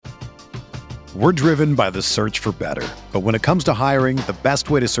We're driven by the search for better. But when it comes to hiring, the best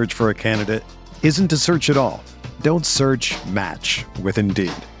way to search for a candidate isn't to search at all. Don't search, match with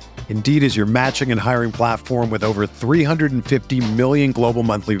Indeed. Indeed is your matching and hiring platform with over 350 million global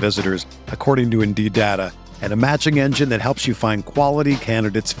monthly visitors, according to Indeed data, and a matching engine that helps you find quality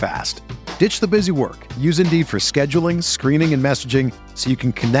candidates fast. Ditch the busy work. Use Indeed for scheduling, screening, and messaging so you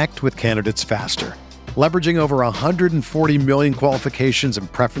can connect with candidates faster. Leveraging over 140 million qualifications and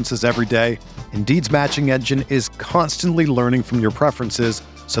preferences every day, Indeed's matching engine is constantly learning from your preferences,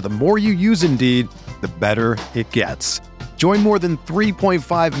 so the more you use Indeed, the better it gets. Join more than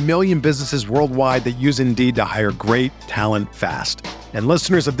 3.5 million businesses worldwide that use Indeed to hire great talent fast. And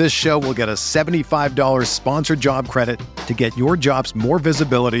listeners of this show will get a $75 sponsored job credit to get your jobs more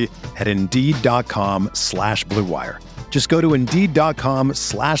visibility at Indeed.com/Blue Wire. Just go to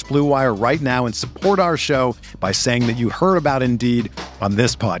Indeed.com/Blue Wire right now and support our show by saying that you heard about Indeed on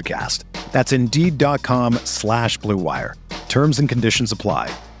this podcast. That's Indeed.com/Blue Wire. Terms and conditions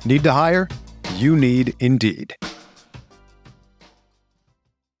apply. Need to hire? You need Indeed.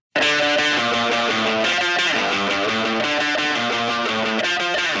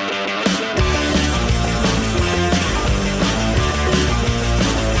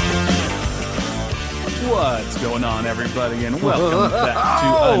 What's going on, everybody, and welcome back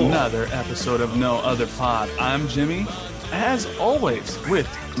to another episode of No Other Pod. I'm Jimmy, as always, with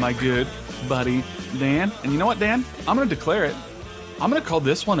my good buddy Dan. And you know what, Dan? I'm going to declare it. I'm going to call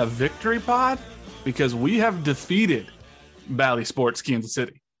this one a victory pod because we have defeated Bally Sports Kansas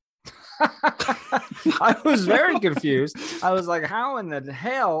City. I was very confused. I was like, how in the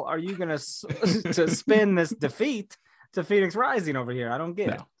hell are you going to spin this defeat to Phoenix Rising over here? I don't get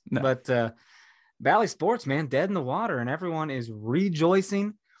it. No. But Bally Sports, man, dead in the water, and everyone is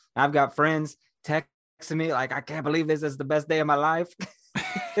rejoicing. I've got friends texting me like, I can't believe this is the best day of my life.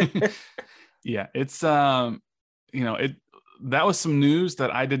 Yeah, it's that was some news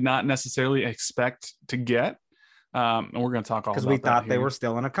that I did not necessarily expect to get. And we're going to talk all about that. Because we thought they here. were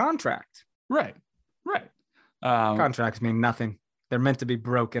still in a contract. Right. Contracts mean nothing. They're meant to be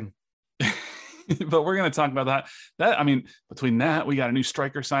broken. But we're going to talk about that. Between that, we got a new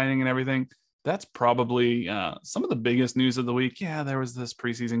striker signing and everything. That's probably some of the biggest news of the week. Yeah, there was this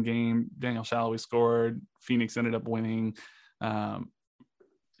preseason game. Daniel Shalhoub scored. Phoenix ended up winning.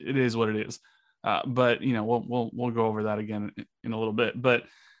 It is what it is. But we'll go over that again in a little bit. But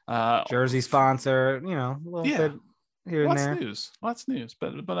jersey sponsor, a little bit here and there. Lots of news.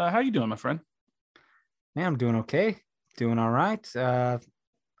 But how you doing, my friend? Man, I'm doing okay. Doing all right.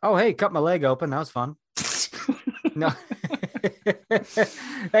 Hey, cut my leg open. That was fun. No.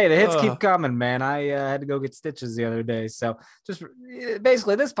 Hey, the hits keep coming, man. I had to go get stitches the other day. So just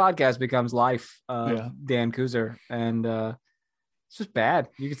basically this podcast becomes life, Dan Kuzer. And it's just bad.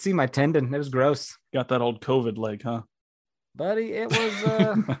 You can see my tendon. It was gross. Got that old COVID leg, huh? Buddy, it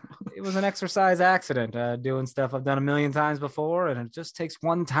was an exercise accident, doing stuff I've done a million times before. And it just takes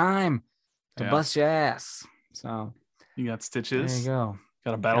one time to bust your ass. So you got stitches. There you go.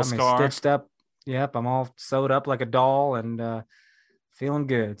 Got a battle scar. Stitched up. Yep, I'm all sewed up like a doll and feeling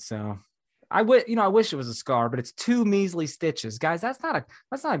good. So I wish it was a scar, but it's 2 measly stitches. Guys, that's not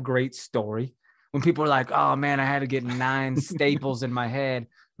a great story. When people are like, "Oh man, I had to get 9 staples in my head,"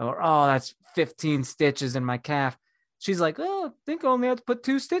 or "Oh, that's 15 stitches in my calf." She's like, "Oh, I think I only have to put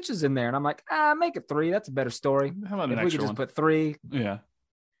 2 stitches in there." And I'm like, make it 3. That's a better story. How about if we could just put 3? Yeah.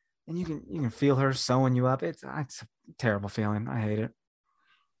 And you can feel her sewing you up. It's a terrible feeling. I hate it.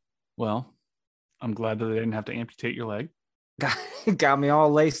 Well, I'm glad that they didn't have to amputate your leg. Got me all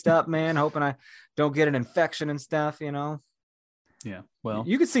laced up, man, hoping I don't get an infection and stuff, Yeah. Well,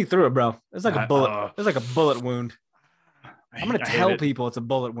 you can see through it, bro. It's like a bullet. It's like a bullet wound. I'm going to tell people it's a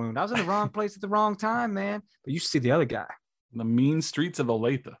bullet wound. I was in the wrong place at the wrong time, man. But you should see the other guy. The mean streets of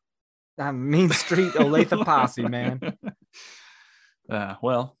Olathe. Mean Street Olathe posse, man.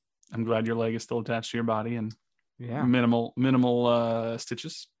 Well, I'm glad your leg is still attached to your body and minimal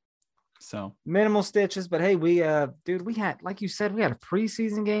stitches. So minimal stitches, but hey, we had, like you said, we had a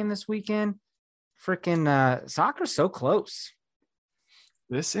preseason game this weekend. Freaking soccer's so close.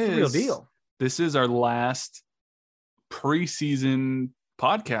 It's a real deal. This is our last preseason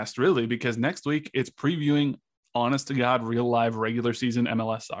podcast, really, because next week it's previewing honest to God, real live regular season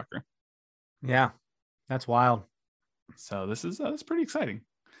MLS soccer. Yeah, that's wild. So this is that's pretty exciting.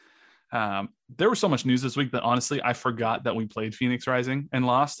 There was so much news this week that honestly I forgot that we played Phoenix Rising and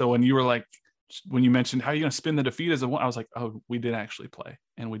lost. So when you mentioned how are you going to spin the defeat as a one, I was like, oh, we did actually play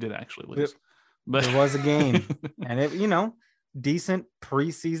and we did actually lose. But there was a game, and it decent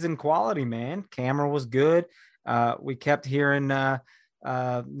preseason quality, man. Camera was good. We kept hearing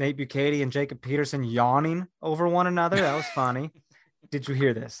Nate Bukaty and Jacob Peterson yawning over one another. That was funny. Did you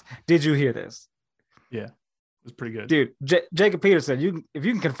hear this? Yeah, it was pretty good, dude. Jacob Peterson, if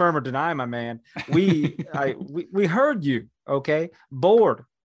you can confirm or deny, my man, we heard you. Okay, bored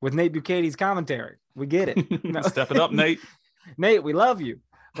with Nate Bukaty's commentary. We get it. No. Step it up, Nate. Nate, we love you,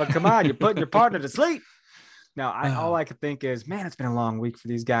 but come on, you're putting your partner to sleep. Now, all I could think is, man, it's been a long week for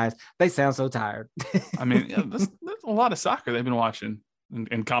these guys. They sound so tired. I mean, there's a lot of soccer they've been watching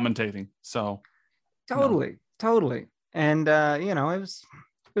and commentating. So totally. And it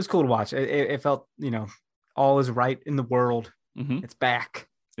was cool to watch. It felt, all is right in the world. Mm-hmm. It's back.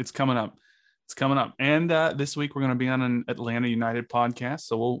 It's coming up. And this week we're going to be on an Atlanta United podcast.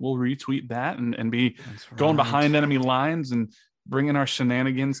 So we'll retweet that and be going behind enemy lines and bringing our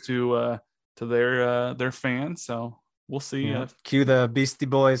shenanigans to their fans. So we'll see. Yeah. Cue the Beastie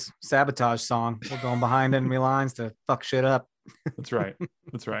Boys Sabotage song. We're going behind enemy lines to fuck shit up. That's right.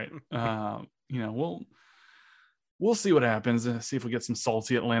 We'll see what happens. See if we get some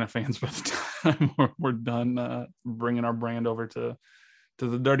salty Atlanta fans by the time we're done bringing our brand over to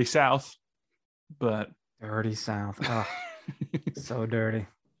the dirty South. But dirty South, oh, so dirty.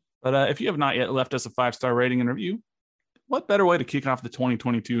 But if you have not yet left us a 5-star rating and review, what better way to kick off the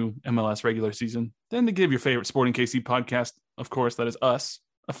 2022 MLS regular season than to give your favorite Sporting KC podcast, of course, that is us,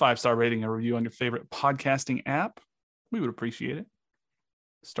 a 5-star rating and review on your favorite podcasting app? We would appreciate it.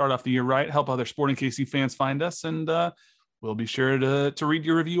 Start off the year right, help other Sporting KC fans find us, and we'll be sure to read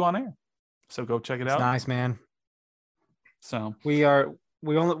your review on air. So go check it out. Nice, man. So we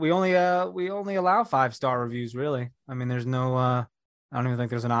only allow 5-star reviews, really. I mean, there's no I don't even think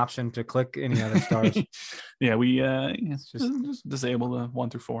there's an option to click any other stars. Yeah, we just disable the 1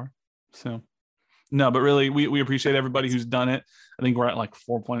 through 4. So no, but really we appreciate everybody who's done it. I think we're at like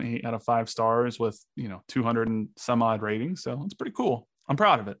 4.8 out of 5 stars with 200 and some odd ratings. So it's pretty cool. I'm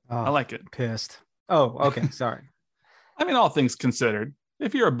proud of it. I like it. Pissed. Oh, okay. Sorry. I mean, all things considered,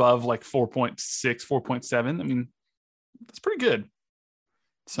 if you're above like 4.6, 4.7, I mean, that's pretty good.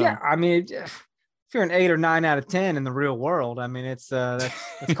 So yeah, I mean, if you're an 8 or 9 out of 10 in the real world, I mean, it's that's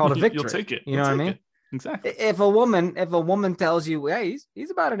called a victory. You'll take it. You know what I mean? Exactly. If a woman tells you, hey,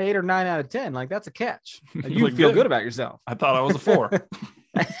 he's about an 8 or 9 out of 10, like that's a catch. Like, you feel good about yourself. I thought I was a 4.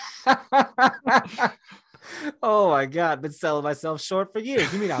 Oh my God, been selling myself short for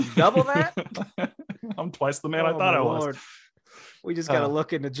years. You mean I'm double that? I'm twice the man I thought I was. Lord. We just got to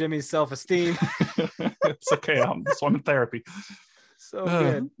look into Jimmy's self-esteem. It's okay. I'm in therapy. So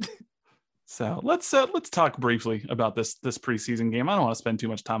good. So let's talk briefly about this preseason game. I don't want to spend too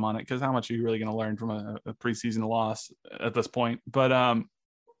much time on it because how much are you really going to learn from a preseason loss at this point? But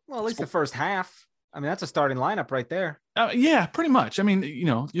well, at least the first half. I mean, that's a starting lineup right there. Yeah, pretty much. I mean,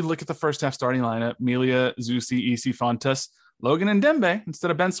 you look at the first half starting lineup: Melia, Zusi, EC Fontes, Logan, and Dembe instead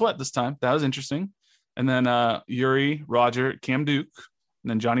of Ben Sweat this time. That was interesting. And then Yuri, Roger, Cam Duke, and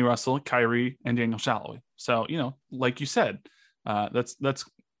then Johnny Russell, Kyrie, and Daniel Shalhoub. So, like you said, that's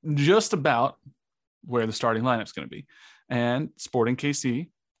just about where the starting lineup's going to be. And Sporting KC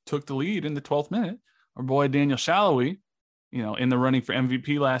took the lead in the 12th minute. Our boy Daniel Shalhoub, in the running for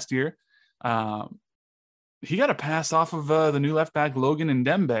MVP last year, he got a pass off of the new left back Logan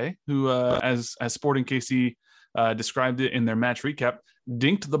Ndembe, who, as Sporting KC described it in their match recap,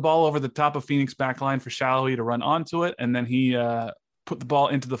 dinked the ball over the top of Phoenix backline for Shalhoub to run onto it, and then he put the ball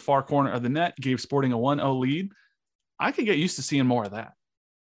into the far corner of the net, gave Sporting a 1-0 lead. I could get used to seeing more of that.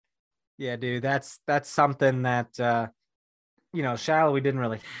 Yeah, dude, that's something that Shalhoub didn't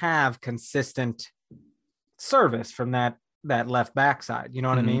really have consistent service from that left back side. You know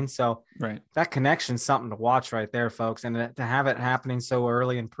what I mean? So right, that connection's something to watch right there, folks. And to have it happening so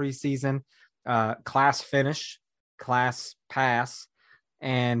early in preseason, class finish, class pass,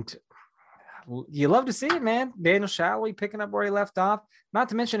 and you love to see it, man. Daniel Shalhoub picking up where he left off. Not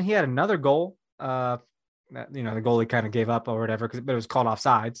to mention he had another goal. The goalie kind of gave up or whatever, but it was called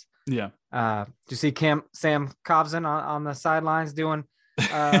offsides. Yeah. Do you see Sam Kovzin on the sidelines doing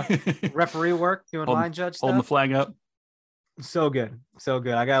referee work, doing line judge stuff? Holding the flag up. So good.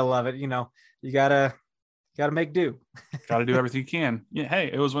 I gotta love it. You gotta make do. Gotta do everything you can. Yeah.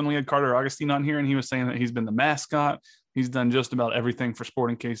 Hey, it was when we had Carter Augustine on here, and he was saying that he's been the mascot. He's done just about everything for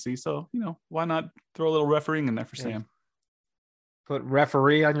Sporting KC. So why not throw a little refereeing in there for Sam? Put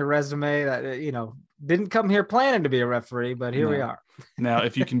referee on your resume. That didn't come here planning to be a referee, but here we are. Now,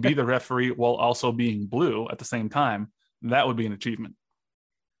 if you can be the referee while also being blue at the same time, that would be an achievement.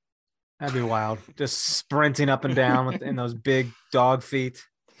 That'd be wild. Just sprinting up and down in those big dog feet.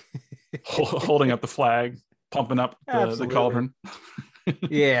 Holding up the flag, pumping up the cauldron.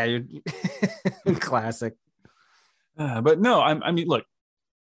 Yeah, you're classic. But no, I mean, look,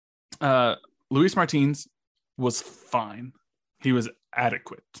 Luis Martins was fine. He was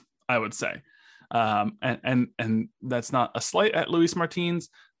adequate, I would say. And that's not a slight at Luis Martins,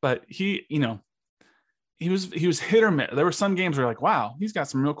 but he was hit or miss. There were some games where you're like, wow, he's got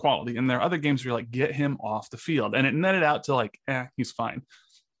some real quality. And there are other games where you're like, get him off the field. And it netted out to like, he's fine.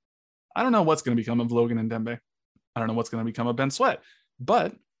 I don't know what's going to become of Logan Ndembe. I don't know what's going to become of Ben Sweat.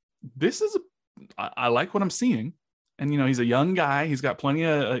 But I like what I'm seeing. And, he's a young guy. He's got plenty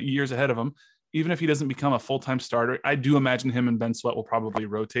of years ahead of him. Even if he doesn't become a full-time starter, I do imagine him and Ben Sweat will probably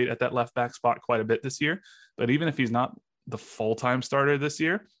rotate at that left back spot quite a bit this year. But even if he's not the full-time starter this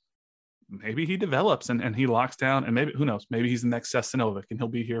year, maybe he develops and he locks down, and maybe, who knows, maybe he's the next Sestanovic and he'll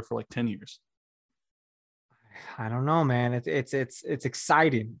be here for like 10 years. I don't know, man. It's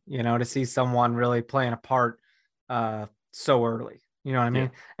exciting, to see someone really playing a part so early. You know what I mean?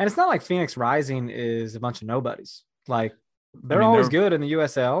 Yeah. And it's not like Phoenix Rising is a bunch of nobodies. Like they're always good in the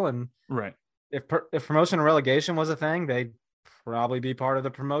USL, and right. If promotion and relegation was a thing, they'd probably be part of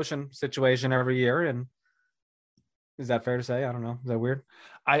the promotion situation every year. And is that fair to say? I don't know. Is that weird?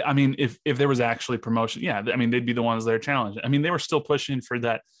 I mean, if there was actually promotion, yeah, I mean, they'd be the ones that are challenged. I mean, they were still pushing for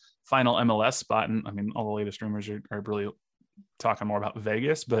that final MLS spot. And I mean, all the latest rumors are really talking more about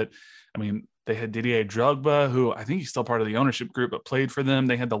Vegas, but I mean, they had Didier Drogba, who I think he's still part of the ownership group, but played for them.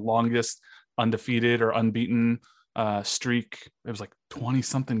 They had the longest undefeated or unbeaten streak. It was like 20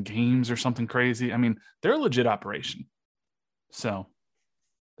 something games or something crazy. I mean, they're a legit operation. So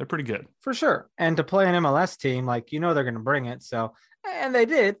they're pretty good. For sure. And to play an MLS team, like, they're going to bring it. So, and they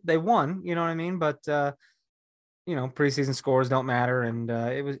did, they won, you know what I mean? But, preseason scores don't matter. And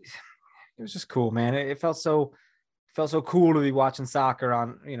it was just cool, man. It felt so cool to be watching soccer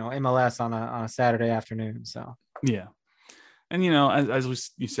on, MLS on a Saturday afternoon. So, yeah. And, as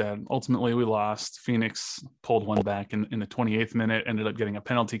you said, ultimately we lost. Phoenix pulled one back in the 28th minute, ended up getting a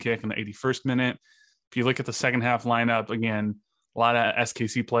penalty kick in the 81st minute. If you look at the second half lineup, again, a lot of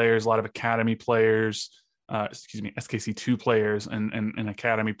SKC players, a lot of academy players, SKC2 players and an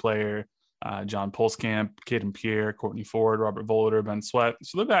academy player, John Pulskamp, Caden Pierre, Courtney Ford, Robert Voloder, Ben Sweat.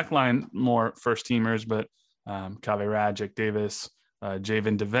 So the back line, more first teamers, but Kave Radjic, Davis,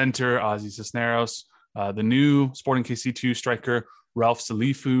 Javen DeVenter, Ozzy Cisneros, the new Sporting KC2 striker, Ralph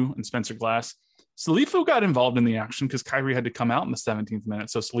Salifu and Spencer Glass. Salifu got involved in the action because Kyrie had to come out in the 17th minute.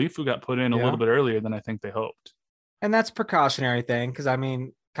 So Salifu got put in a little bit earlier than I think they hoped. And that's a precautionary thing because, I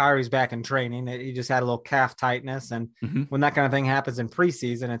mean, Kyrie's back in training. He just had a little calf tightness. And when that kind of thing happens in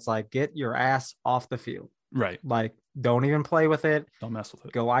preseason, it's like, get your ass off the field. Right. Like, don't even play with it. Don't mess with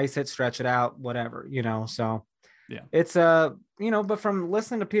it. Go ice it, stretch it out, whatever, So yeah, it's but from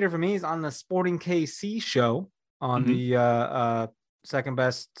listening to Peter Vermees on the Sporting KC show on the second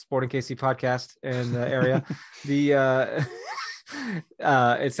best Sporting KC podcast in the area,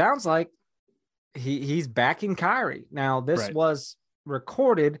 it sounds like he's backing Kyrie. Now, this was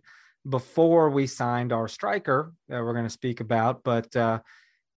recorded before we signed our striker that we're going to speak about, but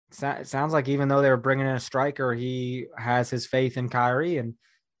it sounds like even though they were bringing in a striker, he has his faith in Kyrie and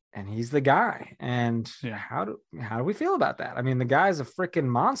he's the guy. And how do we feel about that? I mean, the guy's a freaking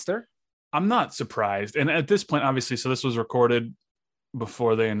monster. I'm not surprised. And at this point, obviously, so this was recorded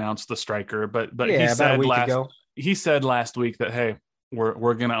before they announced the striker, but he said last week that, hey,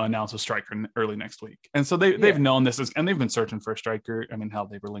 we're going to announce a striker early next week. And so they've known this and they've been searching for a striker. I mean, how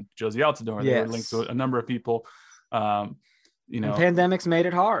they were linked to Josie Altidore. They were linked to a number of people. And pandemics made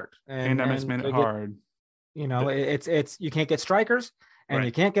it hard. Hard. It's you can't get strikers and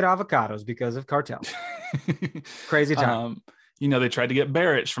you can't get avocados because of cartel. Crazy time. They tried to get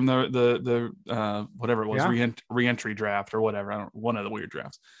Barrett from the whatever it was, re-entry draft or whatever. One of the weird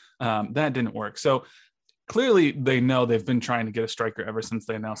drafts. That didn't work. So clearly they know they've been trying to get a striker ever since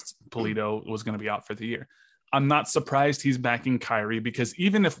they announced Polito was going to be out for the year. I'm not surprised he's backing Kyrie because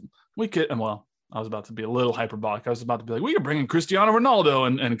even if we could, I was about to be a little hyperbolic. I was about to be like, we could bring in Cristiano Ronaldo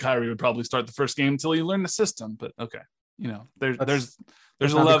and Kyrie would probably start the first game until he learned the system. But okay, there's a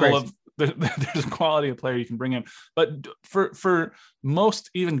level of there's a quality of player you can bring in. But for most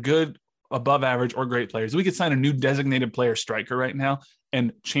even good, above average or great players, we could sign a new designated player striker right now,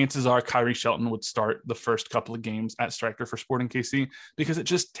 and chances are Kyrie Shelton would start the first couple of games at striker for Sporting KC because it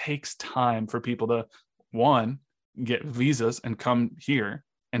just takes time for people to get visas and come here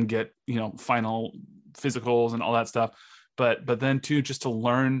and get final physicals and all that stuff, but then too just to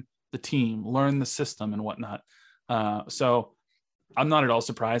learn the team, learn the system and whatnot. So I'm not at all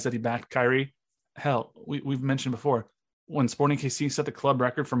surprised that he backed Kyrie. Hell, we've mentioned before when Sporting KC set the club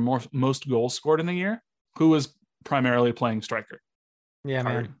record for most goals scored in the year, who was primarily playing striker? Yeah,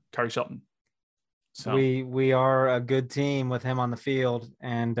 man. Kyrie Shelton. So we are a good team with him on the field,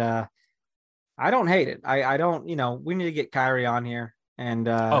 and I don't hate it. I don't, we need to get Kyrie on here and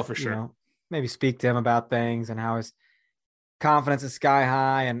for sure. Maybe speak to him about things and how his confidence is sky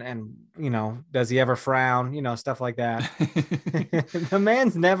high and does he ever frown, stuff like that. The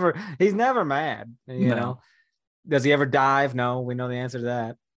man's he's never mad, No. Does he ever dive? No, we know the answer to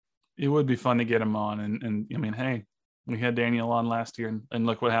that. It would be fun to get him on. And I mean, hey, we had Daniel on last year and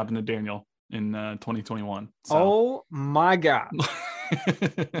look what happened to Daniel in 2021. So. Oh my God.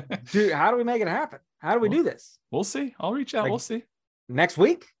 Dude, how do we make it happen? How do we do this? We'll see. I'll reach out. We'll see. Next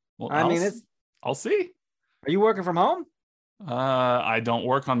week? Well, I'll see. Are you working from home? I don't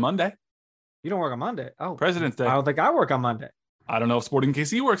work on Monday. You don't work on Monday? Oh, President's Day. I don't think I work on Monday. I don't know if Sporting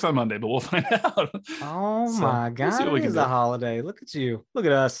KC works on Monday, but we'll find out. Oh my God. It is a holiday. Look at you. Look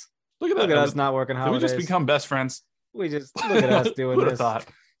at us. Look at us not working holidays. Did we just become best friends? Look at us doing this. Thought?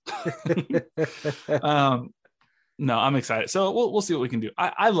 No, I'm excited. So we'll see what we can do.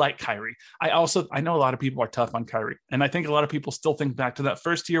 I like Kyrie. I know a lot of people are tough on Kyrie. And I think a lot of people still think back to that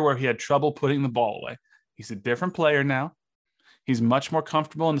first year where he had trouble putting the ball away. He's a different player now. He's much more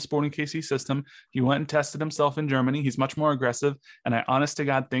comfortable in the Sporting KC system. He went and tested himself in Germany. He's much more aggressive. And I honest to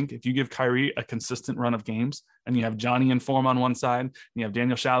God think if you give Kyrie a consistent run of games and you have Johnny in form on one side, and you have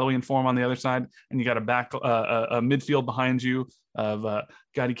Daniel Shallowy in form on the other side, and you got a midfield behind you of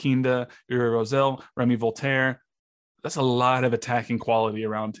Gadi Kinda, Uri Rosell, Remy Voltaire, that's a lot of attacking quality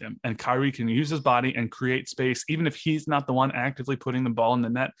around him. And Kyrie can use his body and create space. Even if he's not the one actively putting the ball in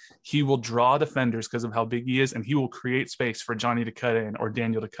the net, he will draw defenders because of how big he is, and he will create space for Johnny to cut in or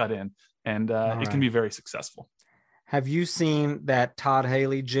Daniel to cut in. And it can be very successful. Have you seen that Todd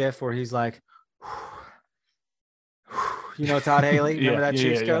Haley gif where he's like, Todd Haley? Remember that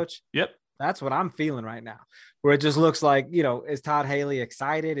Chiefs coach? Yep. That's what I'm feeling right now, where it just looks like, is Todd Haley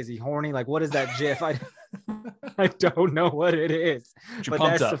excited? Is he horny? Like, what is that gif? I don't know what it is, but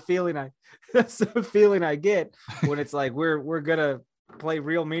that's the feeling I get when it's like we're gonna play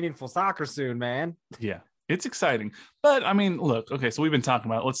real meaningful soccer soon, man. Yeah, it's exciting. But I mean, look, okay, so we've been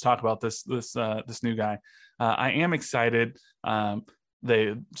talking about. Let's talk about this new guy. I am excited.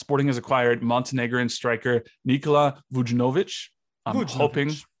 Sporting has acquired Montenegrin striker Nikola Vujnovic. I'm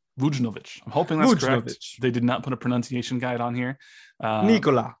hoping that's correct. They did not put a pronunciation guide on here.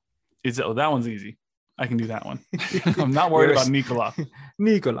 Nikola. That one's easy. I can do that one. I'm not worried about Nikola.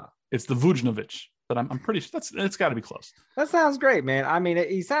 It's the Vujnovic, but I'm pretty sure it's got to be close. That sounds great, man. I mean,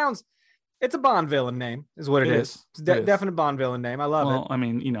 it's a Bond villain name is what it is. It's definite Bond villain name. I love it. Well, I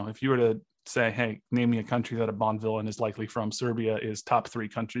mean, if you were to say, hey, name me a country that a Bond villain is likely from, Serbia is top 3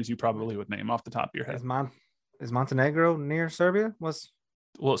 countries you probably would name off the top of your head. Is Montenegro near Serbia?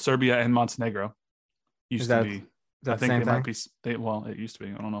 Serbia and Montenegro used to be. I think they might be. It used to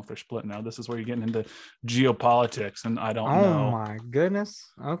be. I don't know if they're split now. This is where you're getting into geopolitics, and I don't know. Oh my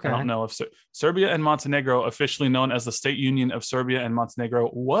goodness! Okay, I don't know if Serbia and Montenegro, officially known as the State Union of Serbia and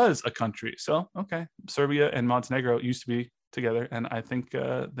Montenegro, was a country. So, okay, Serbia and Montenegro used to be together, and I think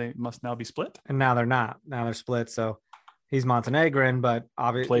they must now be split. And now they're not. Now they're split. So he's Montenegrin, but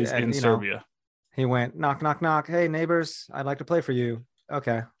obviously plays in Serbia. He went knock, knock, knock. Hey, neighbors, I'd like to play for you.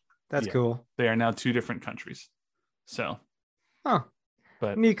 Okay, that's cool. They are now 2 different countries. So, but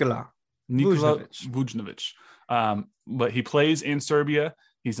Nikola Vujnovic. But he plays in Serbia.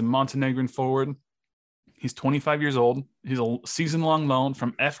 He's a Montenegrin forward. He's 25 years old. He's a season-long loan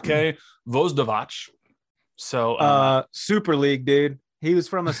from FK Voždovac. So, Super League, dude. He was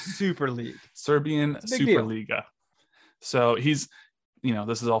from a Super League, Serbian Superliga. So he's,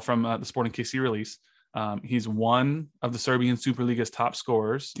 this is all from the Sporting KC release. He's one of the Serbian Superliga's top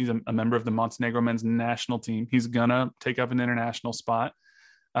scorers. He's a member of the Montenegro men's national team. He's gonna take up an international spot.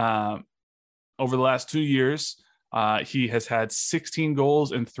 Over the last 2 years, he has had 16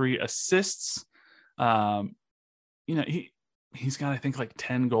 goals and 3 assists. He's got, I think, like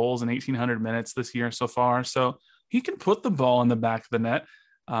 10 goals in 1,800 minutes this year so far. So he can put the ball in the back of the net.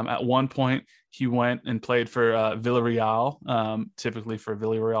 At one point, he went and played for Villarreal, typically for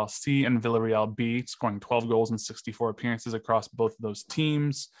Villarreal C and Villarreal B, scoring 12 goals and 64 appearances across both of those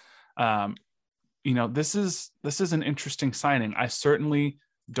teams. This is an interesting signing. I certainly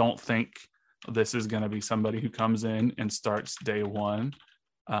don't think this is going to be somebody who comes in and starts day one.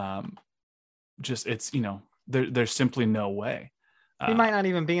 There's simply no way. He might not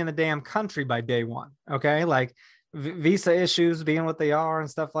even be in the damn country by day one. Okay, like visa issues being what they are and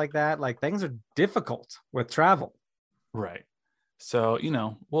stuff like that, like things are difficult with travel. Right. So,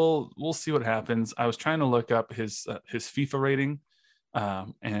 we'll see what happens. I was trying to look up his FIFA rating,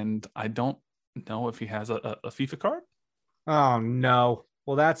 and I don't know if he has a FIFA card. Oh no.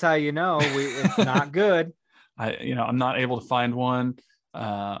 Well, that's how you know it's not good. I'm not able to find one,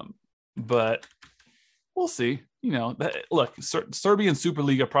 but we'll see. Look, Serbian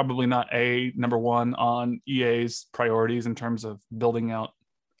Superliga probably not number one on EA's priorities in terms of building out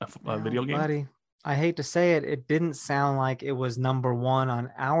a video game. Buddy, I hate to say it, it didn't sound like it was number one on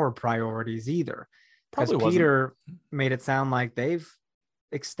our priorities either. Because Peter made it sound like they've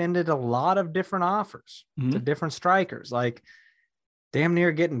extended a lot of different offers to different strikers, like damn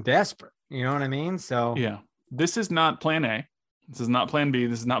near getting desperate. You know what I mean? So yeah, this is not plan A. This is not plan B.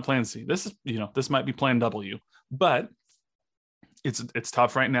 This is not plan C. This is, this might be plan W, but it's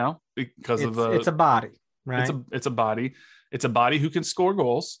tough right now because it's a body, right? It's a body. It's a body who can score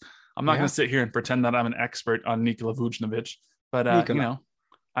goals. I'm not going to sit here and pretend that I'm an expert on Nikola Vujnovic, but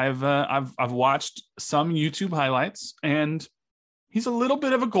I've watched some YouTube highlights, and he's a little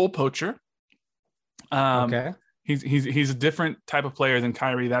bit of a goal poacher. Okay. He's a different type of player than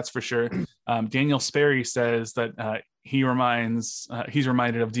Kyrie, that's for sure. Daniel Sperry says that he's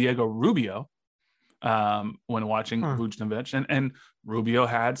reminded of Diego Rubio when watching Vujnovic, and Rubio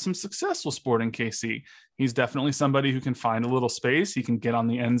had some success with Sporting KC. He's definitely somebody who can find a little space. He can get on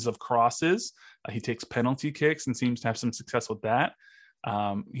the ends of crosses. He takes penalty kicks and seems to have some success with that.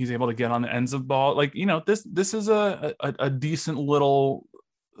 He's able to get on the ends of ball. This is a decent little.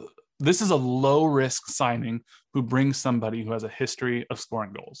 This is a low risk signing who brings somebody who has a history of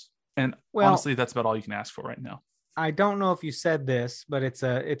scoring goals. And honestly, that's about all you can ask for right now. I don't know if you said this, but it's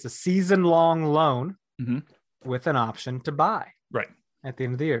a season long loan with an option to buy right at the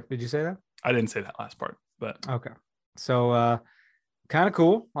end of the year. Did you say that? I didn't say that last part, but okay. So kind of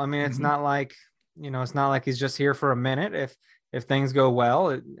cool. I mean, it's not like, it's not like he's just here for a minute. If things go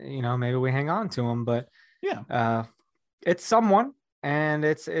well, maybe we hang on to him, but yeah, it's someone, and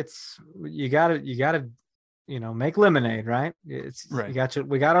it's you gotta make lemonade, right? It's right.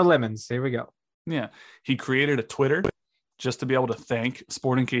 We got our lemons. Here we go. Yeah. He created a Twitter just to be able to thank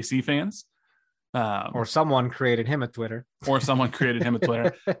Sporting KC fans. Or someone created him a Twitter.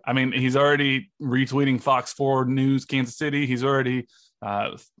 I mean, he's already retweeting Fox 4 News Kansas City. He's already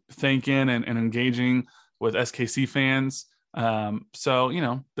thanking and engaging with SKC fans. So,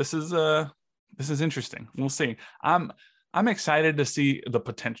 this is interesting. We'll see. I'm excited to see the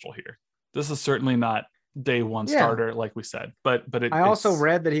potential here. This is certainly not day one starter, like we said, but I also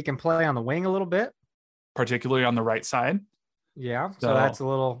read that he can play on the wing a little bit, particularly on the right side. Yeah, so that's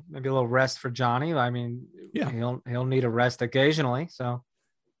maybe a little rest for Johnny. I mean, he'll need a rest occasionally. So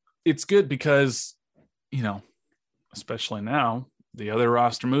it's good because, especially now, the other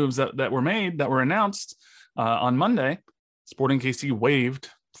roster moves that were made, that were announced on Monday, Sporting KC waived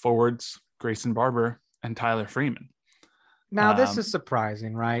forwards Grayson Barber and Tyler Freeman. Now this is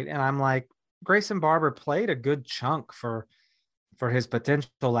surprising, right? And I'm like, Grayson Barber played a good chunk for his potential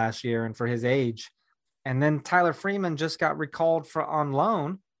last year and for his age. And then Tyler Freeman just got recalled on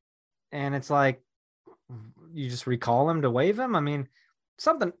loan. And it's like, you just recall him to waive him? I mean,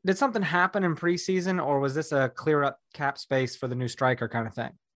 did something happen in preseason, or was this a clear up cap space for the new striker kind of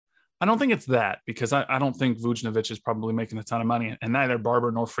thing? I don't think it's that, because I don't think Vujnovic is probably making a ton of money, and neither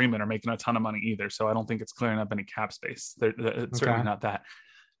Barber nor Freeman are making a ton of money either. So I don't think it's clearing up any cap space. It's certainly not that.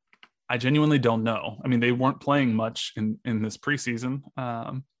 I genuinely don't know. I mean, they weren't playing much in this preseason.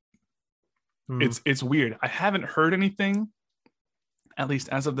 It's weird. I haven't heard anything, at least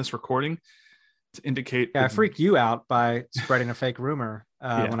as of this recording, to indicate. Yeah, I freaked you out by spreading a fake rumor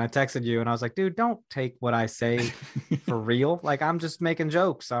when I texted you, and I was like, dude, don't take what I say for real. Like, I'm just making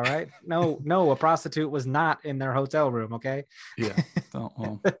jokes. All right. No, a prostitute was not in their hotel room. Okay. Yeah.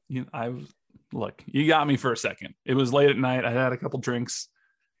 Well, look, you got me for a second. It was late at night. I had a couple drinks.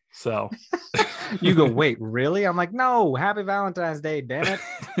 So you go, wait, really? I'm like, no, happy Valentine's Day, damn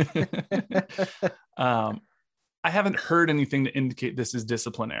it. I haven't heard anything to indicate this is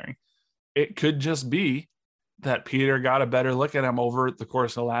disciplinary. It could just be that Peter got a better look at him over the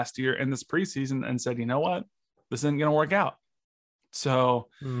course of last year in this preseason and said, you know what, this isn't going to work out. So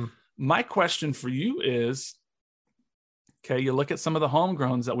my question for you is, okay, you look at some of the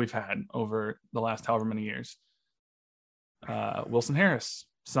homegrowns that we've had over the last however many years. Wilson Harris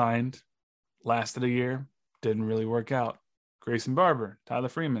signed, lasted a year, didn't really work out. Grayson Barber, Tyler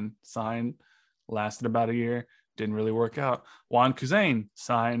Freeman signed, lasted about a year, didn't really work out. Juan Kuzain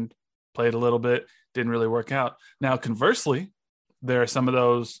signed, played a little bit, didn't really work out. Now, conversely, there are some of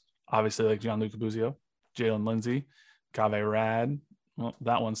those, obviously, like Gianluca Buzio, Jalen Lindsay, Kave Rad. Well,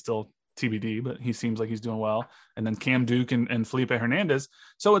 that one's still TBD, but he seems like he's doing well. And then Cam Duke and Felipe Hernandez.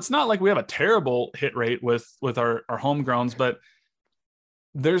 So it's not like we have a terrible hit rate with our homegrowns, but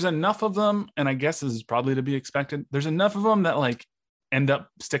there's enough of them, and I guess this is probably to be expected. There's enough of them that, like, end up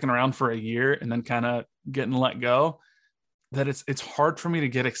sticking around for a year and then kind of getting let go, that it's hard for me to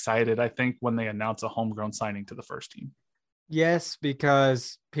get excited, I think, when they announce a homegrown signing to the first team. Yes,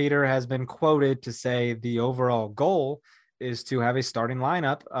 because Peter has been quoted to say the overall goal is to have a starting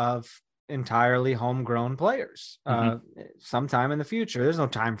lineup of entirely homegrown players sometime in the future. There's no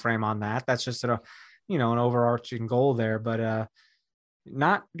time frame on that. That's just an overarching goal there, but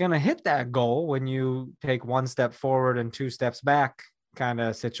not going to hit that goal when you take one step forward and two steps back kind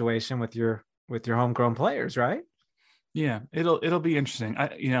of situation with your homegrown players, right? Yeah, it'll be interesting.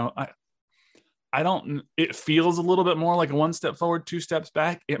 It feels a little bit more like a one step forward, two steps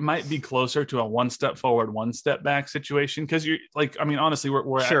back. It might be closer to a one step forward, one step back situation. Cause you're like, I mean, honestly,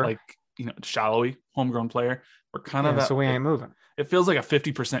 we're sure. at like, Shallowy, homegrown player. We're kind of so we ain't moving. It feels like a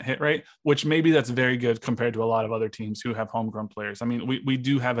 50% hit rate, which maybe that's very good compared to a lot of other teams who have homegrown players. I mean, we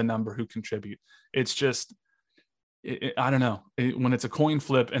do have a number who contribute. It's just, I don't know, when it's a coin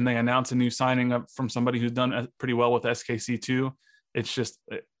flip and they announce a new signing up from somebody who's done pretty well with SKC2, it's just,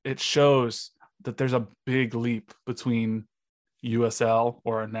 it shows that there's a big leap between USL,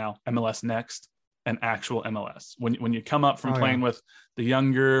 or now MLS Next, and actual MLS. When you come up from playing with the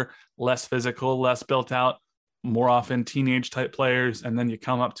younger, less physical, less built out, more often teenage type players, and then you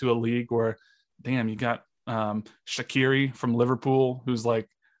come up to a league where, damn, you got Shaqiri from Liverpool, who's like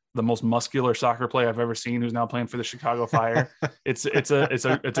the most muscular soccer player I've ever seen, who's now playing for the Chicago Fire. It's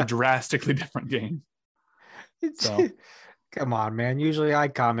a drastically different game. So. Come on, man. Usually I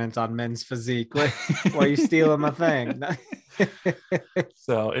comment on men's physique. Why are you stealing my thing?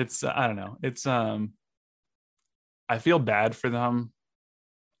 So it's, I don't know. It's, I feel bad for them.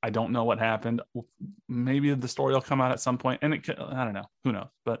 I don't know what happened. Maybe the story will come out at some point, and I don't know. Who knows?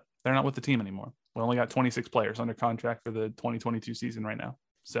 But they're not with the team anymore. We only got 26 players under contract for the 2022 season right now.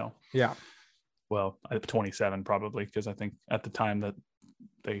 So yeah. Well, 27 probably, because I think at the time that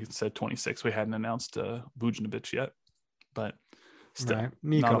they said 26, we hadn't announced Vujanovic yet. But still, right.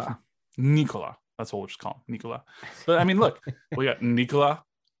 Nikola. That's what we'll just call him, Nikola. But I mean, look, we got Nikola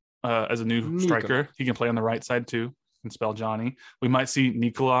as a new striker. He can play on the right side too. Can spell Johnny. We might see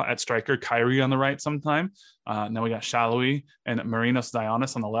Nikola at striker, Kyrie on the right sometime. Now we got Shallowy and Marinos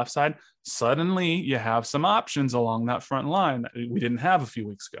Dionis on the left side. Suddenly, you have some options along that front line that we didn't have a few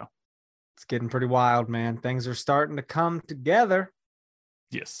weeks ago. It's getting pretty wild, man. Things are starting to come together.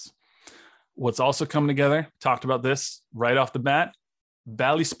 Yes. What's also coming together, talked about this right off the bat,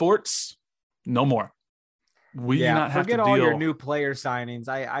 Bally Sports, no more. We do not have to deal. Forget all your new player signings.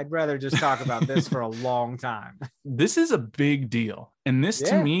 I'd rather just talk about this for a long time. This is a big deal. And this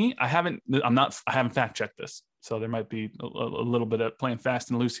to me, I haven't fact checked this. So there might be a little bit of playing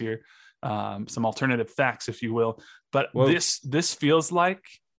fast and loose here. Some alternative facts, if you will. But this feels like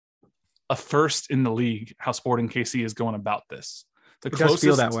a first in the league, how Sporting KC is going about this. It does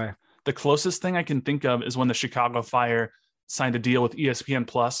feel that way. The closest thing I can think of is when the Chicago Fire signed a deal with ESPN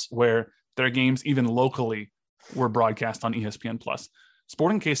Plus, where their games, even locally, were broadcast on ESPN Plus.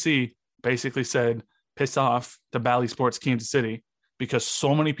 Sporting KC basically said, piss off to Bally Sports Kansas City, because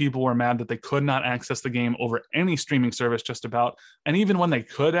so many people were mad that they could not access the game over any streaming service just about. And even when they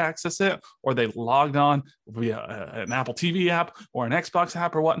could access it, or they logged on via an Apple TV app or an Xbox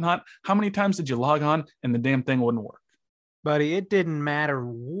app or whatnot, how many times did you log on and the damn thing wouldn't work? Buddy, it didn't matter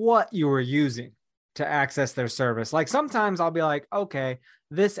what you were using to access their service. Like sometimes I'll be like, okay,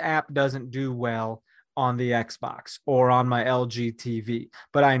 this app doesn't do well on the Xbox or on my LG TV,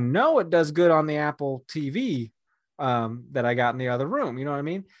 but I know it does good on the Apple TV that I got in the other room. You know what I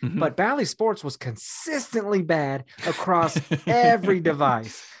mean? Mm-hmm. But Bally Sports was consistently bad across every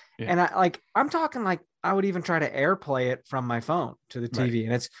device. Yeah. And I'm talking like I would even try to AirPlay it from my phone to the TV. Right.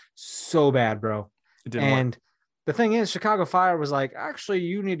 And it's so bad, bro. It didn't work. The thing is, Chicago Fire was like, actually,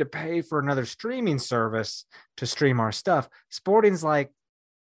 you need to pay for another streaming service to stream our stuff. Sporting's like,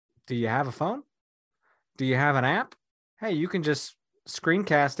 do you have a phone? Do you have an app? Hey, you can just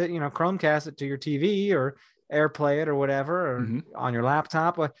screencast it, Chromecast it to your TV or AirPlay it or whatever, or on your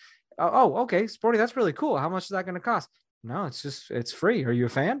laptop. Oh, okay, Sporting, that's really cool. How much is that going to cost? No, it's free. Are you a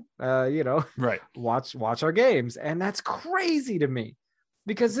fan? Right. Watch our games. And that's crazy to me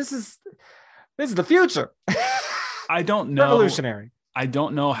because this is the future. I don't know. Revolutionary. I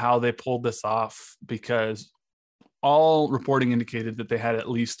don't know how they pulled this off, because all reporting indicated that they had at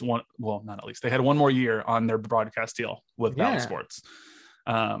least one. Well, not at least. They had one more year on their broadcast deal with Bally Sports.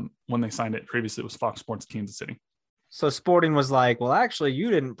 When they signed it previously, it was Fox Sports Kansas City. So Sporting was like, well, actually, you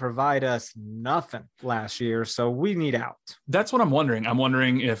didn't provide us nothing last year, so we need out. That's what I'm wondering. I'm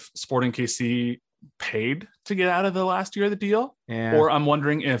wondering if Sporting KC paid to get out of the last year of the deal. Yeah. Or I'm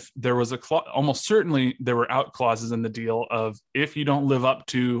wondering if there was almost certainly there were out clauses in the deal of, if you don't live up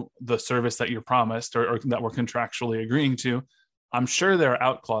to the service that you're promised or that we're contractually agreeing to, I'm sure there are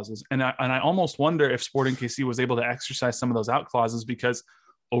out clauses. And I almost wonder if Sporting KC was able to exercise some of those out clauses, because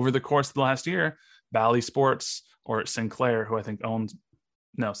over the course of the last year, Bally Sports, or Sinclair, who I think owns,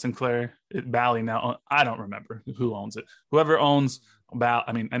 no, Sinclair, Bally now, I don't remember who owns it. Whoever owns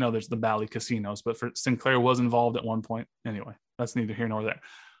I mean, I know there's the Bally casinos, but for Sinclair was involved at one point. Anyway, that's neither here nor there.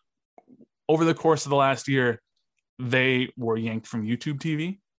 Over the course of the last year, they were yanked from YouTube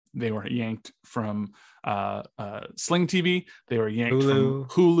TV. They were yanked from Sling TV. They were yanked from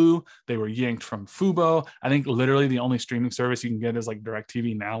Hulu. They were yanked from Fubo. I think literally the only streaming service you can get is like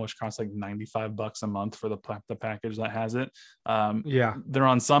DirecTV Now, which costs like $95 a month for the package that has it. They're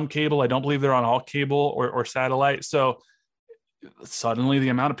on some cable. I don't believe they're on all cable or satellite. So suddenly the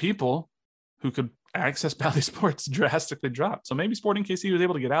amount of people who could access Bally Sports drastically dropped. So maybe Sporting KC was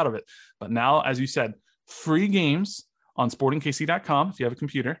able to get out of it. But now, as you said, free games on sportingkc.com if you have a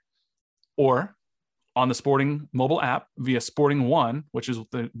computer, or on the Sporting mobile app via Sporting One, which is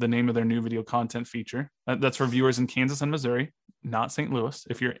the name of their new video content feature. That's for viewers in Kansas and Missouri, not St. Louis.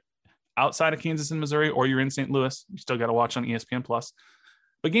 If you're outside of Kansas and Missouri, or you're in St. Louis, you still got to watch on ESPN Plus.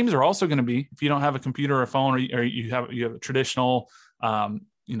 But games are also going to be, if you don't have a computer or a phone, or you have a traditional,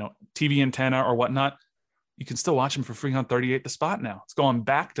 TV antenna or whatnot, you can still watch them for free on 38 The Spot now. It's going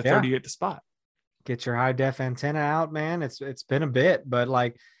back to 38 The Spot. Get your high def antenna out, man. It's been a bit, but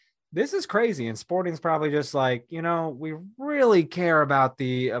like, this is crazy. And Sporting's probably just like, we really care about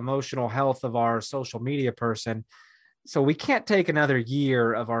the emotional health of our social media person. So we can't take another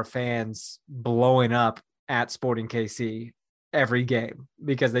year of our fans blowing up at Sporting KC every game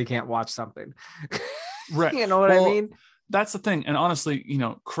because they can't watch something. Right. You know what I mean? That's the thing. And honestly,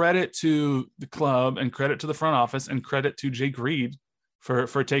 credit to the club and credit to the front office and credit to Jake Reed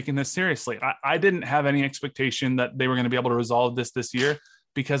for taking this seriously. I didn't have any expectation that they were going to be able to resolve this year,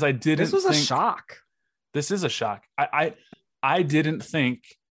 because I didn't. This was a shock. This is a shock. I didn't think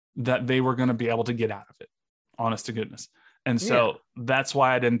that they were going to be able to get out of it, honest to goodness. And so that's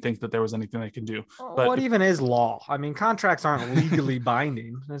why I didn't think that there was anything they could do. But what even is law? I mean, contracts aren't legally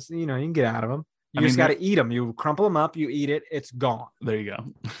binding. You can get out of them. You just got to eat them. You crumple them up, you eat it, it's gone. There you go.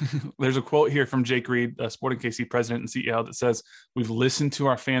 There's a quote here from Jake Reed, Sporting KC president and CEO, that says, "We've listened to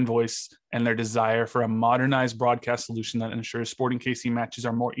our fan voice and their desire for a modernized broadcast solution that ensures Sporting KC matches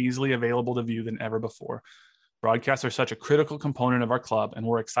are more easily available to view than ever before. Broadcasts are such a critical component of our club, and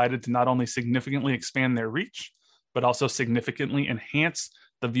we're excited to not only significantly expand their reach, but also significantly enhance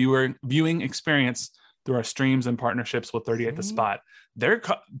the viewing experience through our streams and partnerships with 38 The Spot."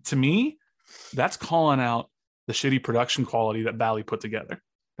 To me, that's calling out the shitty production quality that Bally put together.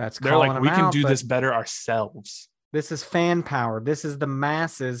 They're like, we can do this better ourselves. This is fan power. This is the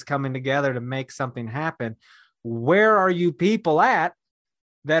masses coming together to make something happen. Where are you people at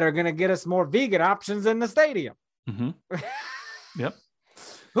that are going to get us more vegan options in the stadium? Mm-hmm. Yep.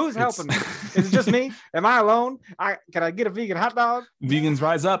 Who's helping me? Is it just me? Am I alone? Can I get a vegan hot dog? Vegans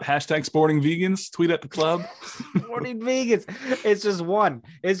rise up. # Sporting Vegans. Tweet at the club. Sporting Vegans. It's just one.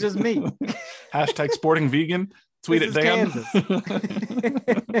 It's just me. # Sporting Vegan. Tweet at Dan.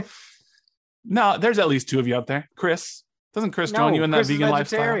 No, there's at least two of you out there. Chris. Doesn't Chris join you in that Chris vegan is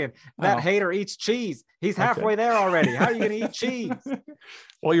lifestyle? That hater eats cheese. He's halfway there already. How are you going to eat cheese?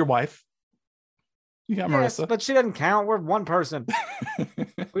 Well, your wife. You got Marissa. But she doesn't count. We're one person.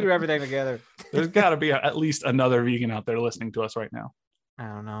 We do everything together. There's got to be at least another vegan out there listening to us right now. I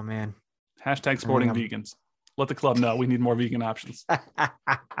don't know, man. # Sporting Vegans. Let the club know we need more vegan options.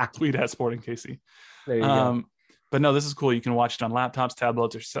 Tweet at Sporting KC. There you go. But no, this is cool. You can watch it on laptops,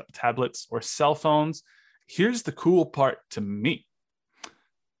 tablets, or cell phones. Here's the cool part to me.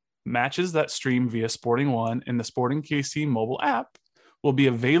 Matches that stream via Sporting One in the Sporting KC mobile app will be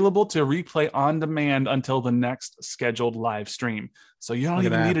available to replay on demand until the next scheduled live stream. So you don't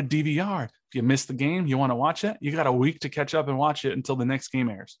even need a DVR. If you missed the game, you want to watch it, you got a week to catch up and watch it until the next game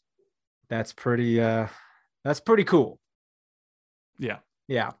airs. That's pretty cool. Yeah.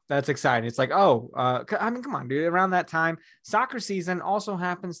 Yeah, that's exciting. It's like, come on, dude. Around that time, soccer season also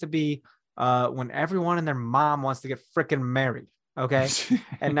happens to be when everyone and their mom wants to get freaking married. Okay.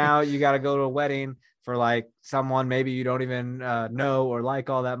 And now you got to go to a wedding for like someone maybe you don't even know or like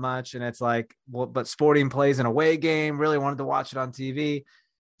all that much. And it's like, well, but Sporting plays an away game, really wanted to watch it on TV.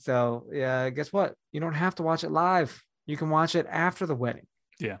 So yeah, guess what? You don't have to watch it live. You can watch it after the wedding.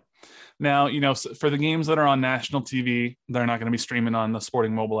 Yeah. Now, for the games that are on national TV, they're not going to be streaming on the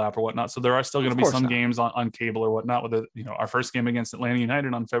Sporting mobile app or whatnot. So there are still going to be some games on cable or whatnot. With our first game against Atlanta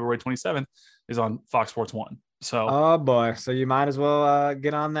United on February 27th is on Fox Sports 1. So, oh boy, so you might as well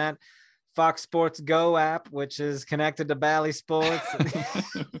get on that Fox Sports Go app, which is connected to Bally Sports.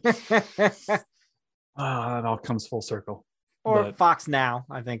 that all comes full circle. Or Fox Now,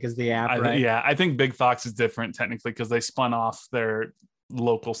 I think, is the app, right? Yeah, I think Big Fox is different technically because they spun off their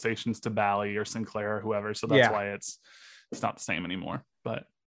local stations to Bally or Sinclair or whoever, so that's why it's not the same anymore. But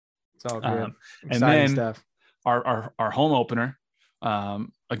it's all good. And then stuff. Our home opener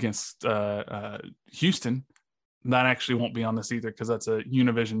against Houston, that actually won't be on this either because that's a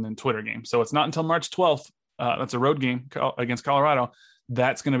Univision and Twitter game. So it's not until March 12th. That's a road game against Colorado.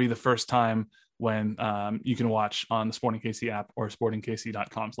 That's going to be the first time when you can watch on the Sporting KC app or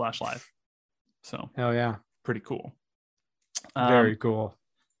sportingkc.com/live. So hell yeah, pretty cool. Very cool.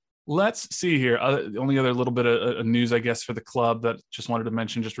 Let's see here. The only other little bit of news, I guess, for the club that just wanted to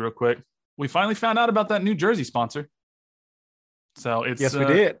mention just real quick. We finally found out about that new jersey sponsor. So it's we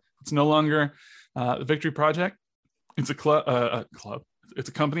did. It's no longer the Victory Project. It's a club. It's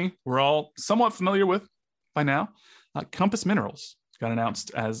a company we're all somewhat familiar with by now. Compass Minerals got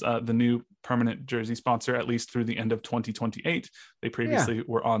announced as the new permanent jersey sponsor, at least through the end of 2028. They previously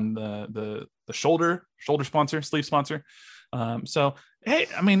were on the shoulder sponsor, sleeve sponsor. So, hey,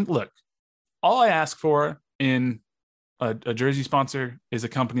 I mean, look, all I ask for in a jersey sponsor is a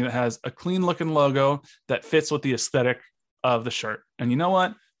company that has a clean looking logo that fits with the aesthetic of the shirt. And you know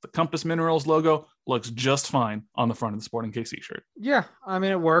what? The Compass Minerals logo looks just fine on the front of the Sporting KC shirt. Yeah, I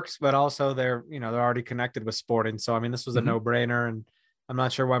mean, it works, but also they're already connected with Sporting. So, I mean, this was a no-brainer, and I'm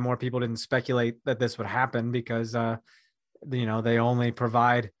not sure why more people didn't speculate that this would happen because, they only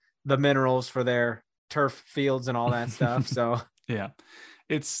provide the minerals for their turf fields and all that stuff. So, yeah,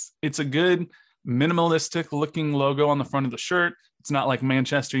 it's a good minimalistic looking logo on the front of the shirt. It's not like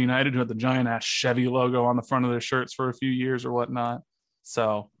Manchester United who had the giant ass Chevy logo on the front of their shirts for a few years or whatnot.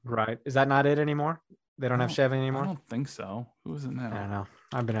 So, right. Is that not it anymore? They don't have Chevy anymore? I don't think so. Who is it now? I don't know.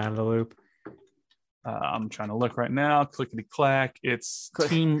 I've been out of the loop. I'm trying to look right now. Clickety clack. It's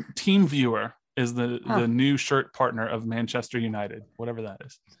Team Viewer is the new shirt partner of Manchester United, whatever that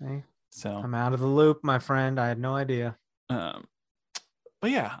is. See? So I'm out of the loop, my friend. I had no idea. But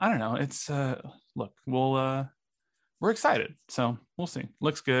yeah, I don't know. It's look, we're excited. So we'll see.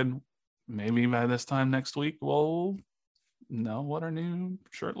 Looks good. Maybe by this time next week we'll know what our new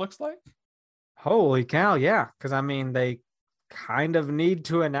shirt looks like. Holy cow, yeah. Because I mean, they kind of need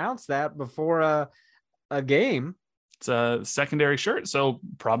to announce that before a game. It's a secondary shirt, so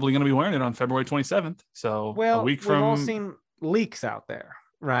probably going to be wearing it on February 27th. So a week from. We've all seen leaks out there,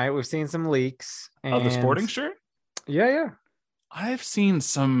 right? We've seen some leaks of the Sporting shirt. Yeah. I've seen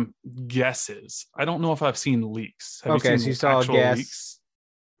some guesses. I don't know if I've seen leaks. Have you seen so you saw a guess? Leaks?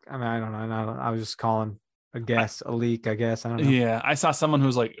 I mean, I don't know. I was just calling a guess, a leak, I guess. I don't know. Yeah, I saw someone who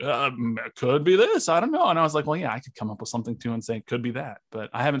was like, could be this. I don't know. And I was like, well, yeah, I could come up with something too and say could be that. But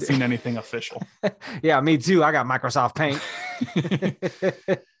I haven't seen anything official. Yeah, me too. I got Microsoft Paint.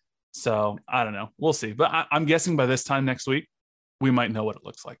 So I don't know. We'll see. But I'm guessing by this time next week, we might know what it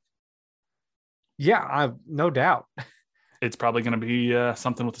looks like. Yeah, I've no doubt. It's probably going to be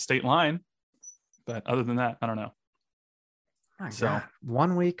something with the state line. But other than that, I don't know. God.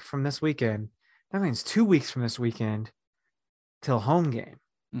 1 week from this weekend. That means 2 weeks from this weekend till home game.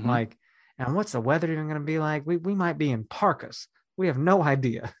 Mm-hmm. And what's the weather even going to be like? We might be in parkas. We have no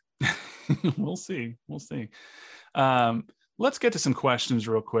idea. We'll see. Let's get to some questions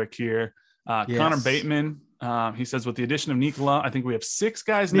real quick here. Yes. Connor Bateman, he says, with the addition of Nicola, I think we have 6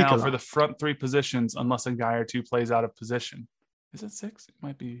 guys now for the front 3 positions, unless a guy or 2 plays out of position. Is it 6? It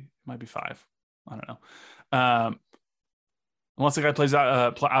might be 5. I don't know. Unless a guy plays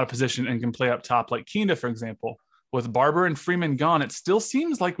out of position and can play up top, like Kinda, for example. With Barber and Freeman gone, it still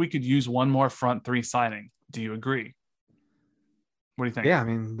seems like we could use one more front 3 signing. Do you agree? What do you think? Yeah, I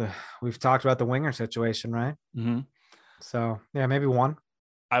mean, we've talked about the winger situation, right? Mm-hmm. So, yeah, maybe one.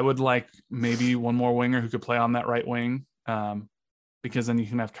 I would like maybe one more winger who could play on that right wing, because then you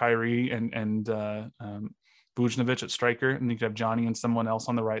can have Kyrie and Bujnovic at striker, and you could have Johnny and someone else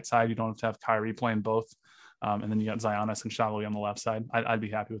on the right side. You don't have to have Kyrie playing both. And then you got Zionis and Shallowy on the left side. I'd be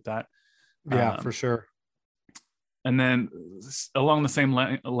happy with that. Yeah, for sure. And then along the same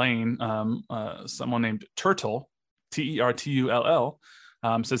lane, someone named Turtle, Tertull,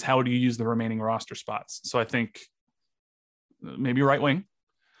 says, how do you use the remaining roster spots? So I think maybe right wing.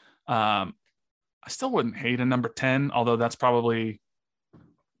 I still wouldn't hate a number 10, although that's probably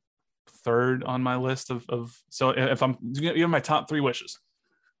 3rd on my list of so if I'm giving my top 3 wishes,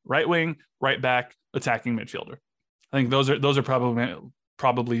 right wing, right back, attacking midfielder. I think those are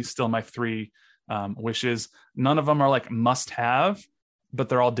probably still my three wishes. None of them are like must have, but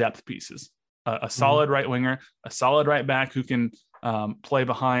they're all depth pieces. A solid right winger, a solid right back who can play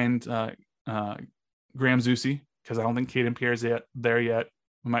behind Graham Zusi, because I don't think Caden Pierre's there yet.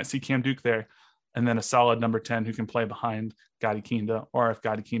 We might see Cam Duke there. And then a solid number 10 who can play behind Gadi Kinda, or if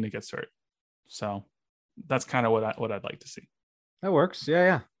Gadi Kinda gets hurt. So that's kind of what I'd like to see. That works.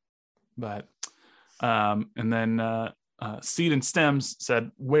 Yeah. But and then Seed and Stems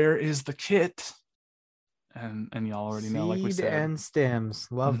said, "Where is the kit?" And y'all already know, like we said, Seed and Stems.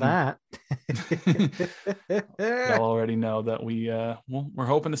 Love that. Y'all already know that we're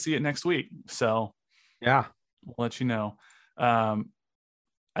hoping to see it next week. So yeah, we'll let you know.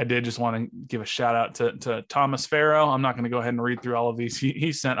 I did just want to give a shout out to Thomas Farrow. I'm not going to go ahead and read through all of these.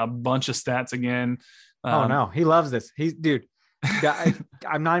 He sent a bunch of stats again. Oh no, he loves this. Dude,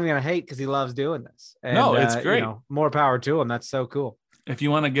 I'm not even going to hate because he loves doing this. And, no, it's great. More power to him. That's so cool. If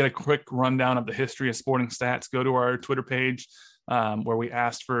you want to get a quick rundown of the history of Sporting Stats, go to our Twitter page where we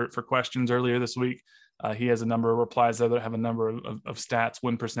asked for questions earlier this week. He has a number of replies there that have a number of stats,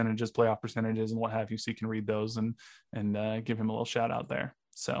 win percentages, playoff percentages, and what have you. So you can read those and give him a little shout out there.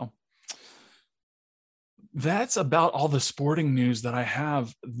 So that's about all the sporting news that I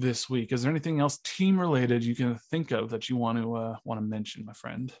have this week. Is there anything else team related you can think of that you want to mention, my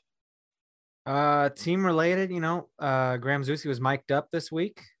friend? Team related, Graham Zusi was mic'd up this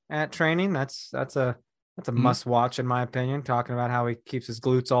week at training. That's a must watch in my opinion, talking about how he keeps his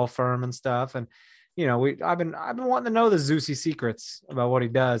glutes all firm and stuff. And I've been wanting to know the Zusi secrets about what he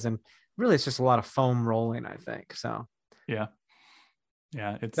does, and really it's just a lot of foam rolling, I think. So yeah,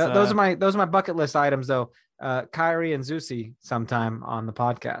 it's those are my bucket list items though. Kyrie and Zusi sometime on the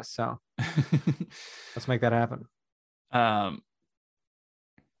podcast. So let's make that happen.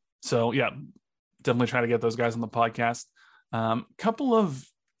 So yeah, definitely try to get those guys on the podcast. Couple of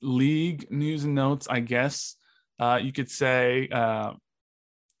league news and notes, I guess. You could say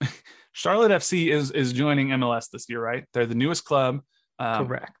Charlotte FC is joining MLS this year, right? They're the newest club.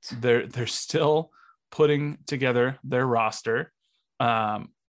 Correct. They're still putting together their roster.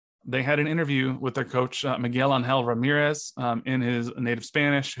 They had an interview with their coach, Miguel Angel Ramirez, in his native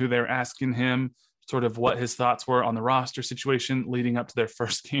Spanish, who they're asking him sort of what his thoughts were on the roster situation leading up to their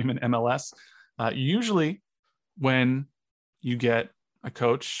first game in MLS. Usually when you get a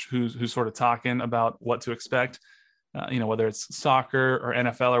coach who's sort of talking about what to expect, whether it's soccer or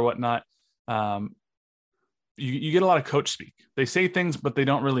NFL or whatnot, you get a lot of coach speak. They say things, but they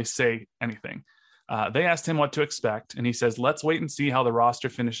don't really say anything. They asked him what to expect, and he says, "Let's wait and see how the roster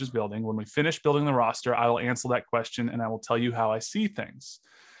finishes building. When we finish building the roster, I will answer that question, and I will tell you how I see things."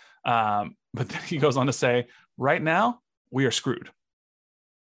 But then he goes on to say, "Right now, we are screwed."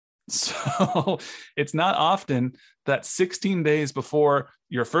 So it's not often that 16 days before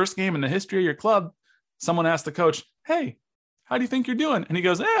your first game in the history of your club, someone asks the coach, "Hey, how do you think you're doing?" And he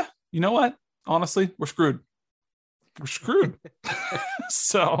goes, "You know what? Honestly, we're screwed. We're screwed."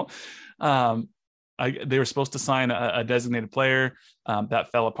 So they were supposed to sign a designated player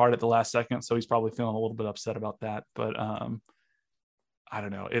that fell apart at the last second. So he's probably feeling a little bit upset about that. But I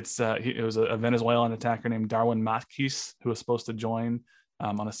don't know. It was a Venezuelan attacker named Darwin Maquis who was supposed to join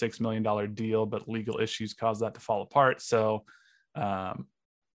on a $6 million deal, but legal issues caused that to fall apart. So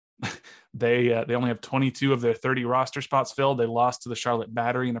they only have 22 of their 30 roster spots filled. They lost to the Charlotte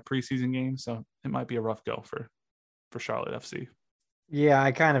Battery in a preseason game. So it might be a rough go for Charlotte FC. Yeah,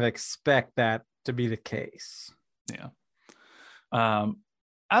 I kind of expect that to be the case. Yeah.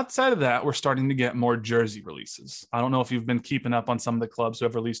 Outside of that, we're starting to get more jersey releases. I don't know if you've been keeping up on some of the clubs who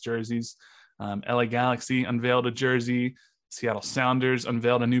have released jerseys. LA Galaxy unveiled a jersey. Seattle Sounders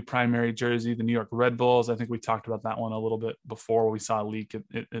unveiled a new primary jersey. The New York Red Bulls, I think we talked about that one a little bit before we saw a leak.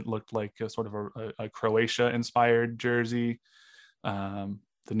 It looked like a sort of a Croatia-inspired jersey. The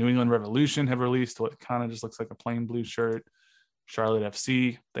New England Revolution have released what kind of just looks like a plain blue shirt. Charlotte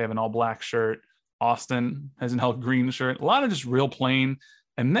FC, they have an all-black shirt. Austin has an all green shirt. A lot of just real plain.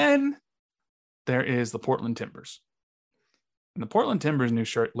 And then there is the Portland Timbers. And the Portland Timbers new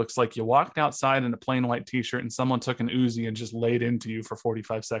shirt looks like you walked outside in a plain white t-shirt and someone took an Uzi and just laid into you for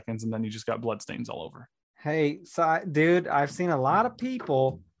 45 seconds. And then you just got bloodstains all over. Hey, dude, I've seen a lot of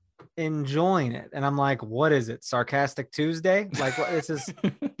people enjoying it. And I'm like, what is it? Sarcastic Tuesday? Like,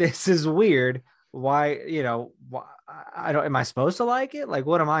 this is weird. Why, I don't, am I supposed to like it? Like,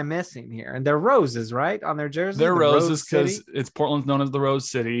 what am I missing here? And they're roses, right? On their jersey. They're roses because it's Portland's known as the Rose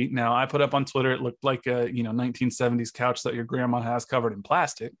City. Now I put up on Twitter, it looked like a, 1970s couch that your grandma has covered in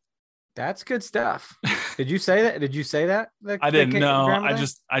plastic. That's good stuff. Did you say that? Did you say that? I didn't know.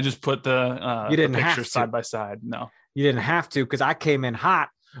 I just put the you didn't the have picture to. side by side. No, you didn't have to, because I came in hot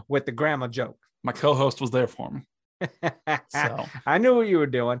with the grandma joke. My co-host was there for me. So I knew what you were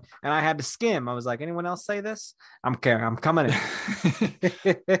doing, and I had to skim. I was like, anyone else say this? I'm coming in.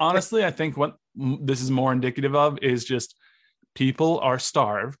 Honestly, I think what this is more indicative of is just people are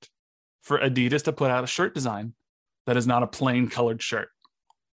starved for Adidas to put out a shirt design that is not a plain colored shirt.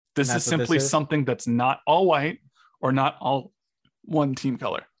 This is simply something that's not all white or not all one team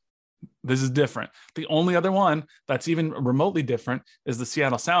color. This is different. The only other one that's even remotely different is the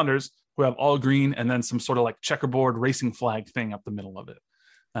Seattle Sounders, who have all green and then some sort of like checkerboard racing flag thing up the middle of it.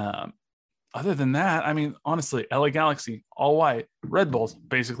 Other than that, I mean, honestly, LA Galaxy, all white. Red Bulls,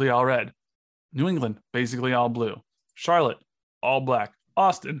 basically all red. New England, basically all blue. Charlotte, all black.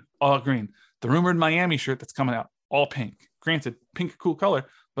 Austin, all green. The rumored Miami shirt that's coming out, all pink. Granted, pink, cool color,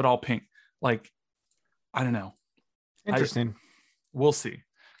 but all pink. Like, I don't know. Interesting. We'll see.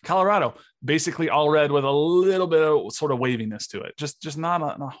 Colorado, basically all red with a little bit of sort of waviness to it. Just not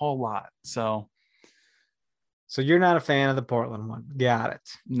a whole lot. So you're not a fan of the Portland one. Got it.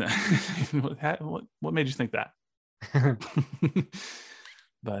 No. What made you think that?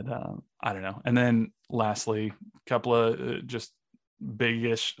 But I don't know. And then lastly, a couple of just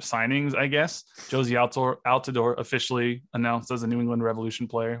big-ish signings, I guess. Josie Altidore officially announced as a New England Revolution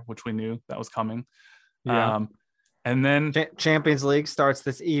player, which we knew that was coming. Yeah. And then Champions League starts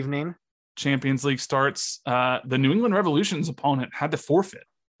this evening. Champions League starts. The New England Revolution's opponent had to forfeit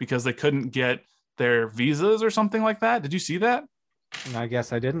because they couldn't get their visas or something like that. Did you see that? I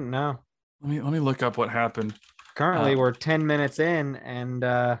guess I didn't know. Let me look up what happened. Currently, we're 10 minutes in, and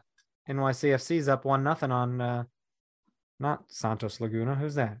NYCFC's up 1-0 on not Santos Laguna.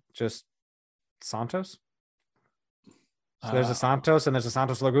 Who's that? Just Santos? So there's a Santos and there's a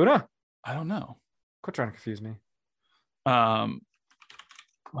Santos Laguna? I don't know. Quit trying to confuse me.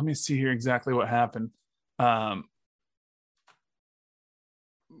 Let me see here exactly what happened. So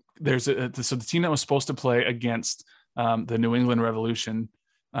the team that was supposed to play against the New England Revolution,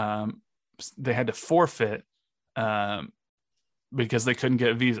 they had to forfeit because they couldn't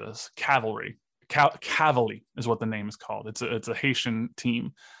get visas. Cavalry is what the name is called. It's a Haitian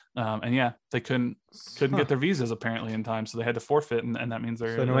team, and yeah, they couldn't get their visas apparently in time, so they had to forfeit, and that means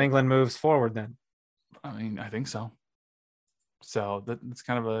they're New England moves forward then. I mean, I think so. So that's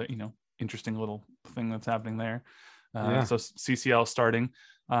kind of a interesting little thing that's happening there. So CCL starting,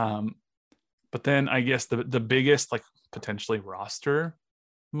 but then I guess the biggest like potentially roster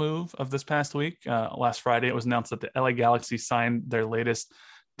move of this past week, last Friday, it was announced that the LA Galaxy signed their latest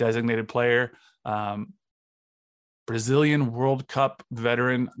designated player, Brazilian World Cup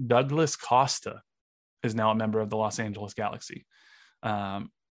veteran Douglas Costa is now a member of the Los Angeles Galaxy.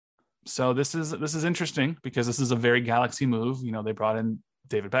 So this is interesting because this is a very Galaxy move. They brought in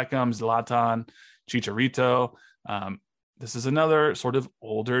David Beckham, Zlatan, Chicharito. This is another sort of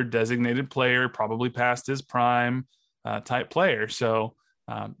older designated player, probably past his prime type player. So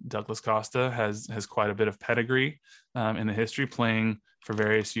Douglas Costa has quite a bit of pedigree in the history, playing for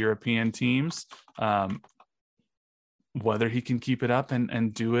various European teams. Whether he can keep it up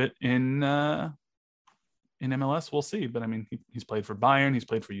and do it in MLS, we'll see. But I mean, he's played for Bayern, he's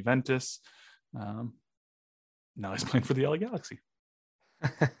played for Juventus. Now he's playing for the LA Galaxy.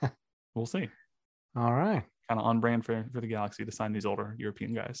 We'll see. All right. Kind of on brand for the Galaxy to sign these older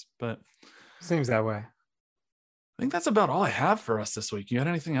European guys. But seems that way. I think that's about all I have for us this week. You got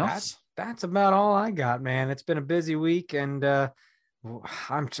anything else? That's about all I got, man. It's been a busy week, and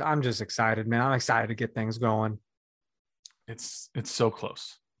I'm just excited, man. I'm excited to get things going. It's so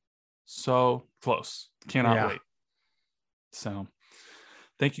close. So close. Cannot wait. So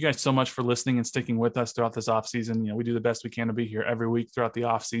thank you guys so much for listening and sticking with us throughout this off season. We do the best we can to be here every week throughout the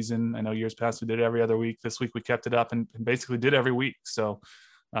off season. I know years past we did every other week. This week we kept it up and basically did every week. So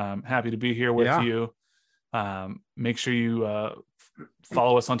happy to be here with you. Make sure you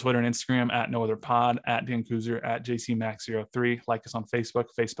follow us on Twitter and Instagram at NoOtherPod, at Dan Kuzer, at JCMax03. Like us on Facebook,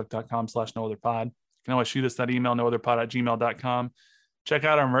 facebook.com/NoOtherPod. You can always shoot us that email, nootherpod@gmail.com. Check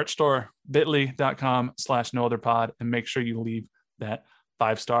out our merch store, bit.ly.com/nootherpod, and make sure you leave that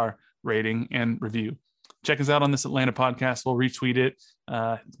 5-star rating and review. Check us out on this Atlanta podcast. We'll retweet it.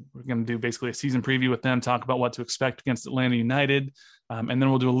 We're going to do basically a season preview with them, talk about what to expect against Atlanta United. And then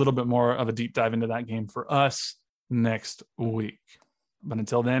we'll do a little bit more of a deep dive into that game for us next week. But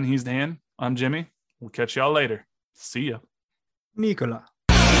until then, he's Dan. I'm Jimmy. We'll catch y'all later. See ya. Nicola.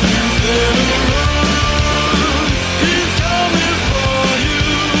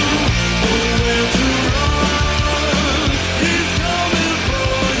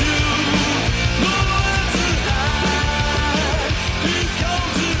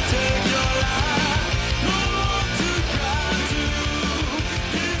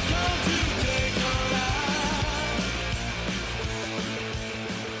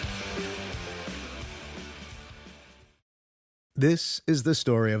 This is the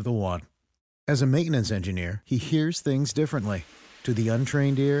story of the one. As a maintenance engineer, he hears things differently. To the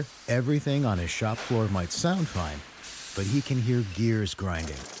untrained ear, everything on his shop floor might sound fine, but he can hear gears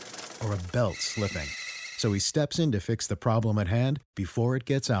grinding or a belt slipping. So he steps in to fix the problem at hand before it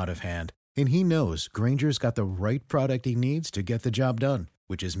gets out of hand. And he knows Grainger's got the right product he needs to get the job done,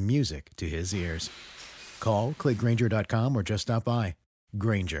 which is music to his ears. Call, click Grainger.com, or just stop by.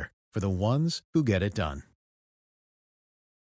 Grainger, for the ones who get it done.